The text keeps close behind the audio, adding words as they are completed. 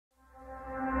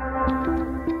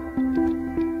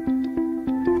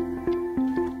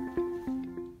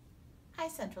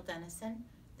Madison.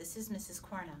 This is Mrs.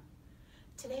 Corna.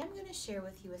 Today I'm going to share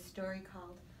with you a story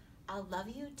called I'll Love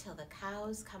You Till the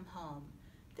Cows Come Home.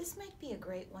 This might be a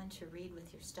great one to read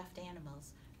with your stuffed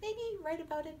animals, maybe right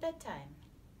about at bedtime.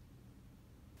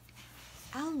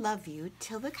 I'll Love You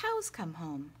Till the Cows Come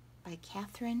Home by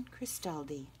Catherine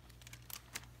Cristaldi.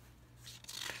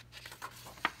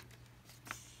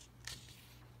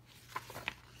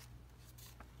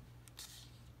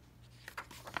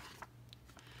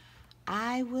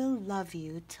 I will love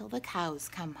you till the cows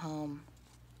come home.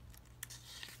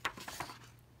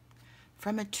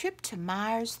 From a trip to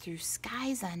Mars through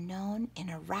skies unknown in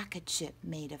a rocket ship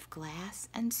made of glass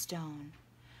and stone,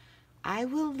 I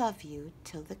will love you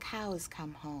till the cows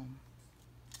come home.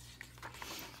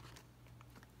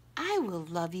 I will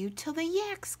love you till the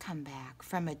yaks come back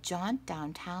from a jaunt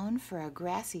downtown for a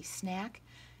grassy snack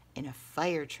in a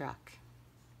fire truck.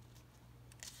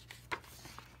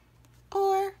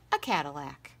 Or a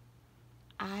Cadillac.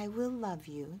 I will love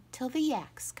you till the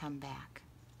yaks come back.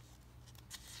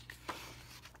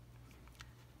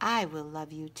 I will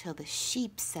love you till the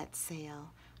sheep set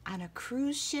sail on a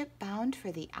cruise ship bound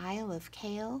for the Isle of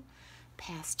Kale,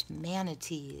 past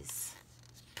manatees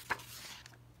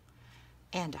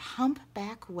and a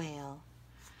humpback whale.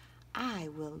 I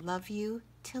will love you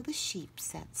till the sheep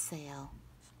set sail.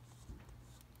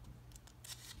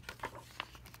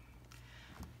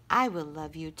 I will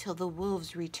love you till the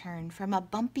wolves return from a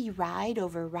bumpy ride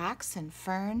over rocks and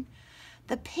fern,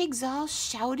 the pigs all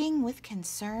shouting with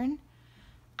concern.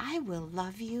 I will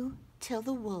love you till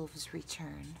the wolves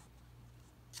return.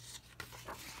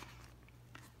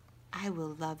 I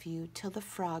will love you till the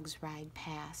frogs ride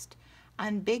past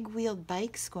on big-wheeled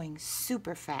bikes going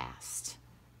super fast.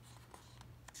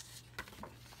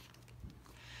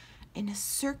 In a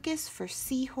circus for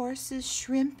seahorses,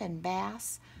 shrimp, and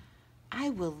bass, I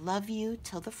will love you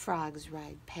till the frogs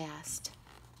ride past.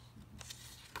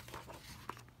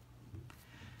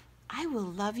 I will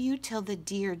love you till the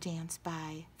deer dance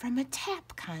by from a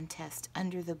tap contest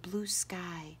under the blue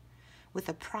sky with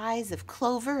a prize of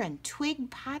clover and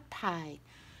twig pot pie.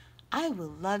 I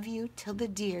will love you till the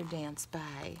deer dance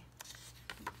by.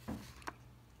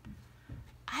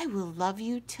 I will love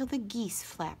you till the geese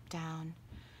flap down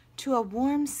to a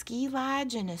warm ski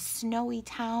lodge in a snowy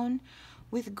town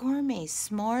with gourmet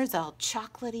s'mores all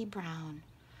chocolatey brown.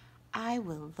 I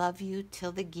will love you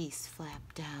till the geese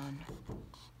flap down.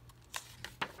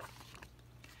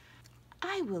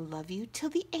 I will love you till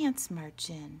the ants march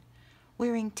in,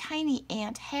 wearing tiny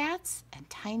ant hats and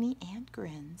tiny ant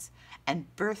grins,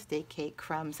 and birthday cake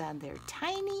crumbs on their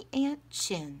tiny ant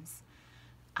chins.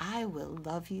 I will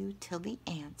love you till the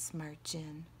ants march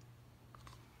in.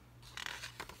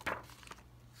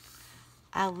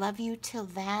 I'll love you till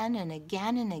then and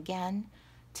again,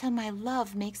 till my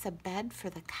love makes a bed for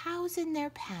the cows in their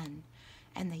pen,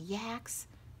 and the yaks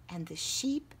and the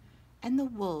sheep and the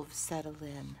wolves settle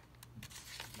in.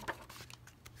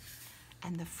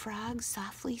 And the frogs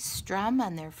softly strum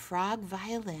on their frog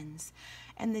violins,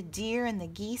 and the deer and the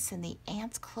geese and the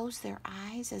ants close their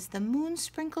eyes as the moon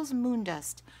sprinkles moon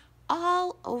dust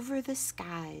all over the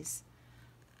skies.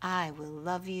 I will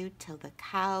love you till the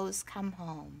cows come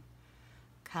home.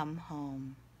 Come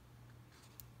home.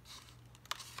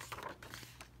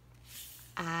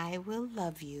 I will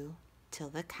love you till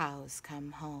the cows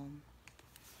come home.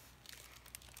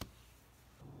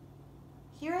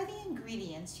 Here are the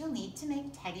ingredients you'll need to make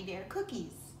teddy bear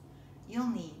cookies. You'll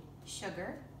need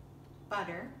sugar,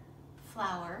 butter,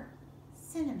 flour,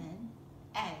 cinnamon,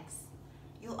 eggs.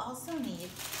 You'll also need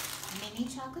mini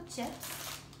chocolate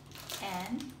chips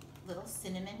and little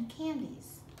cinnamon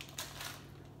candies.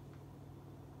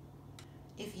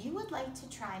 If you would like to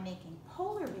try making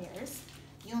polar bears,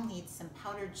 you'll need some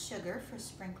powdered sugar for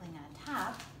sprinkling on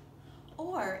top,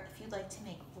 or if you'd like to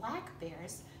make black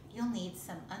bears, you'll need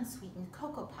some unsweetened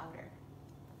cocoa powder.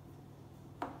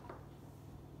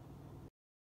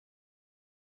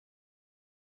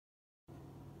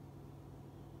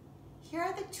 Here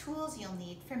are the tools you'll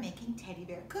need for making teddy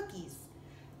bear cookies.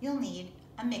 You'll need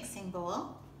a mixing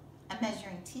bowl, a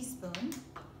measuring teaspoon,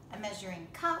 a measuring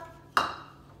cup,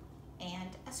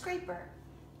 and a scraper.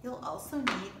 You'll also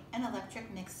need an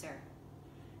electric mixer.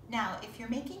 Now, if you're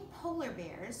making polar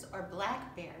bears or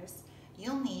black bears,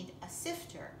 you'll need a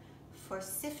sifter for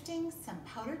sifting some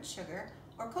powdered sugar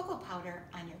or cocoa powder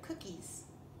on your cookies.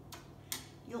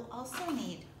 You'll also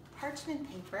need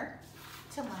parchment paper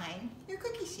to line your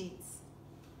cookie sheets.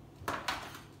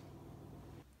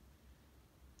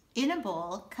 In a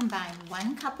bowl, combine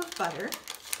 1 cup of butter,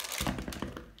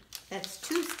 that's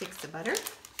 2 sticks of butter,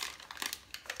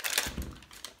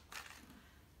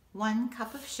 1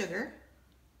 cup of sugar,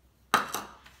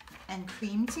 and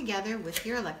cream together with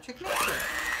your electric mixer.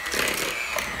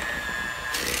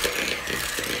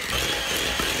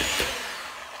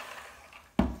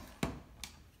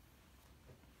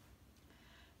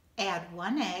 Add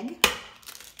 1 egg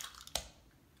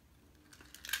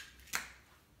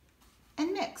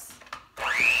and mix.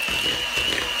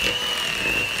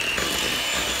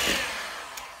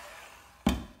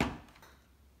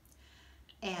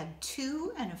 Add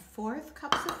 2 1/4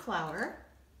 cups of flour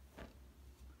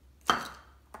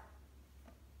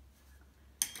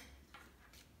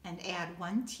and add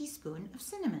 1 teaspoon of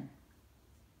cinnamon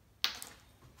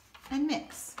and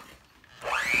mix.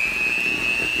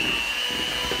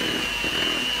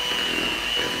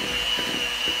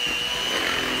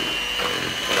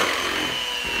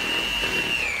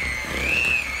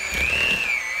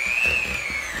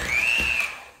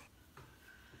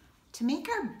 To make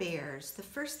our bears, the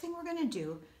first thing we're going to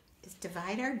do is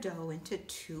divide our dough into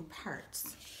 2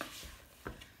 parts.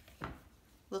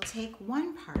 We'll take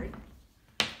 1 part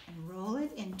and roll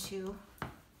it into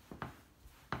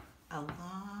a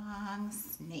long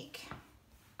snake.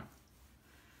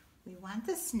 We want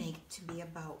the snake to be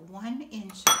about 1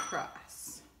 inch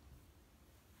across.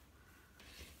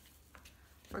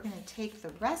 We're going to take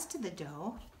the rest of the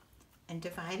dough and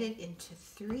divide it into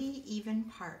 3 even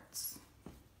parts.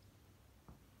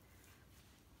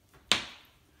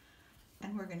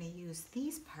 And we're going to use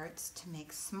these parts to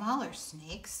make smaller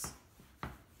snakes.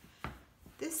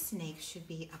 This snake should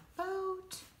be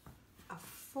about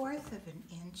 1/4 of an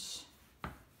inch,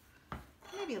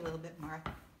 maybe a little bit more.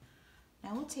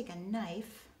 Now we'll take a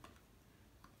knife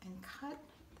and cut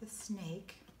the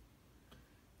snake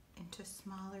into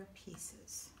smaller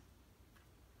pieces.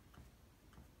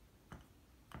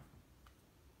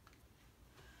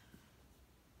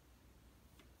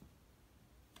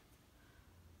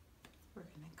 We're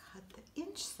going to cut the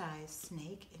inch-sized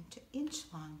snake into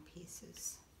inch-long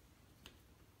pieces.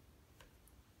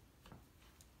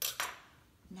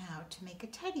 Now, to make a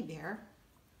teddy bear,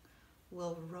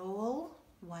 we'll roll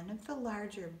one of the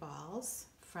larger balls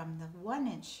from the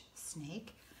 1-inch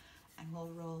snake, and we'll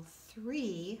roll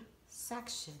 3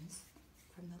 sections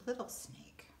from the little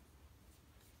snake.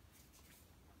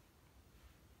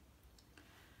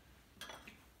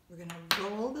 We're going to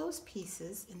roll those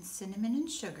pieces in cinnamon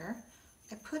and sugar.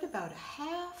 I put about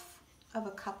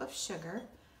 1/2 cup of sugar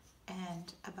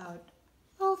and about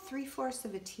 3/4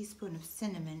 of a teaspoon of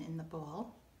cinnamon in the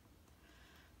bowl.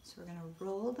 So we're going to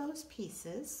roll those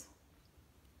pieces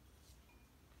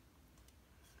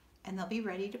and they'll be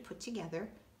ready to put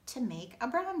together to make a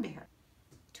brown bear.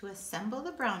 To assemble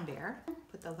the brown bear,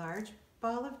 put the large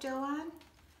ball of dough on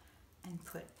and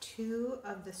put 2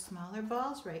 of the smaller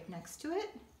balls right next to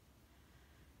it,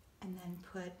 and then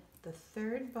put the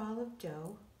 3rd ball of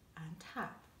dough on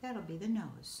top. That'll be the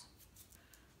nose.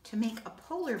 To make a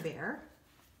polar bear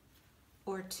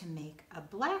or to make a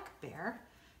black bear,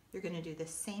 you're going to do the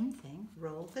same thing,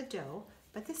 roll the dough,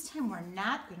 but this time we're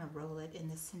not going to roll it in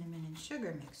the cinnamon and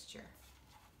sugar mixture.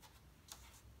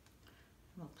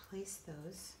 We'll place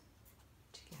those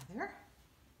together.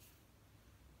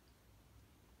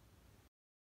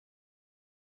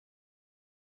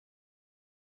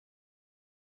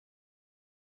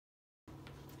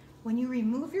 When you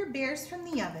remove your bears from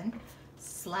the oven,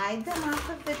 slide them off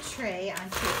of the tray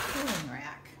onto a cooling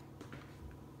rack.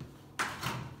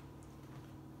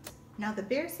 Now the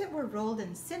bears that were rolled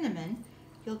in cinnamon,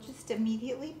 you'll just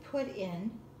immediately put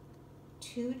in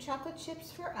 2 chocolate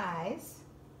chips for eyes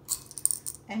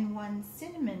and 1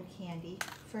 cinnamon candy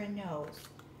for a nose.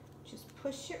 Just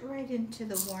push it right into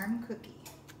the warm cookie.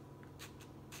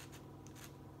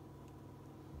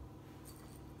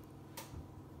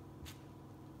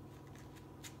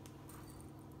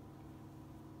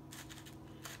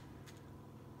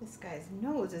 This guy's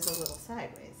nose is a little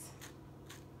sideways.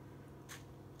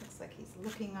 Looks like he's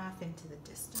looking off into the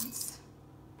distance.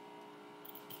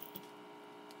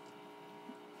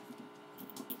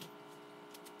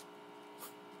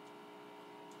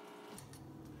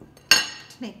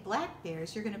 To make black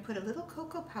bears, you're going to put a little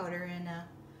cocoa powder in a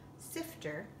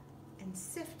sifter and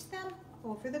sift them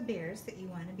over the bears that you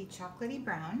want to be chocolatey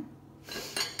brown.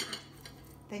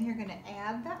 Then you're going to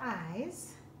add the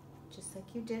eyes, just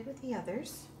like you did with the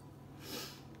others.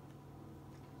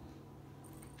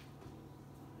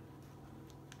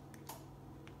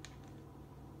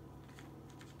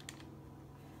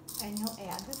 And you'll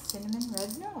add the cinnamon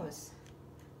red nose.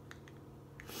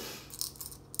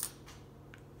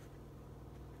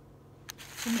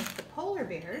 To make the polar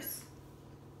bears,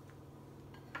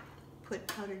 put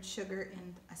powdered sugar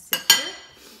in a sifter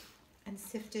and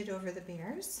sift it over the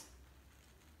bears.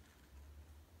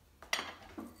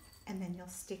 And then you'll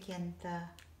stick in the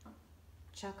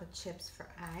chocolate chips for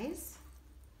eyes.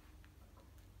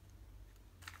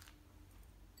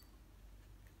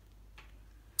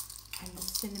 And the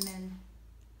cinnamon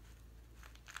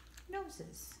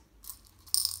noses.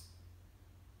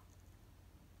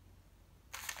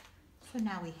 So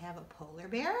now we have a polar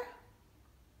bear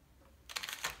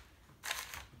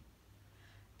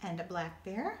and a black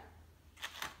bear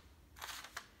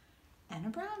and a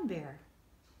brown bear.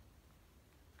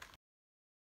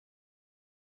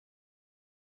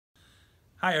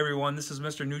 Hi everyone, this is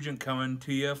Mr. Nugent coming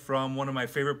to you from one of my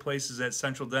favorite places at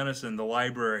Central Denison, the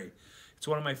library. It's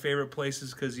one of my favorite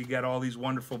places because you got all these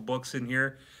wonderful books in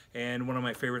here, and one of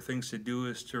my favorite things to do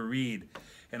is to read.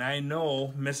 And I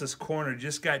know Mrs. Corner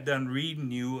just got done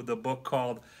reading you the book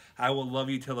called I Will Love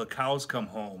You Till the Cows Come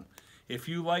Home. If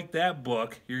you like that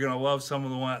book, you're going to love some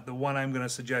of the one I'm going to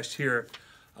suggest here,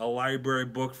 a library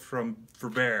book for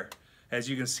Bear. As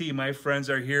you can see, my friends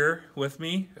are here with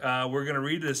me. We're going to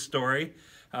read this story.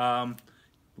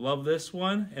 Love this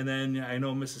one. And then I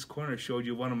know Mrs. Corner showed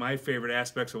you one of my favorite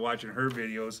aspects of watching her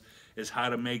videos is how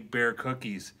to make bear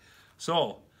cookies.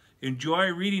 So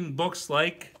enjoy reading books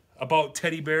like about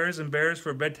teddy bears and bears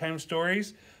for bedtime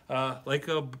stories, like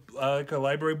a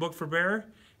library book for Bear,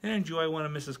 and enjoy one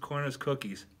of Mrs. Corner's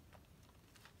cookies.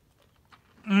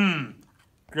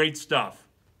 Great stuff.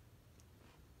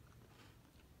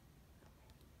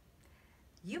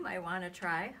 You might want to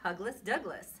try Hugless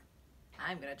Douglas.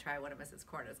 I'm going to try one of Mrs.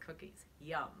 Corner's cookies.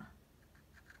 Yum.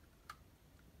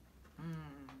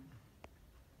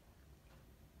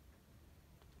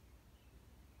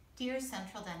 Dear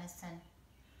Central Denison,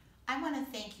 I want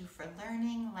to thank you for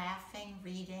learning, laughing,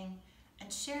 reading,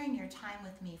 and sharing your time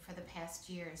with me for the past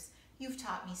years. You've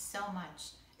taught me so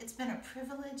much. It's been a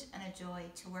privilege and a joy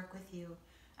to work with you.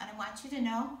 And I want you to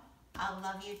know I'll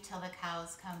love you till the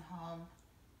cows come home.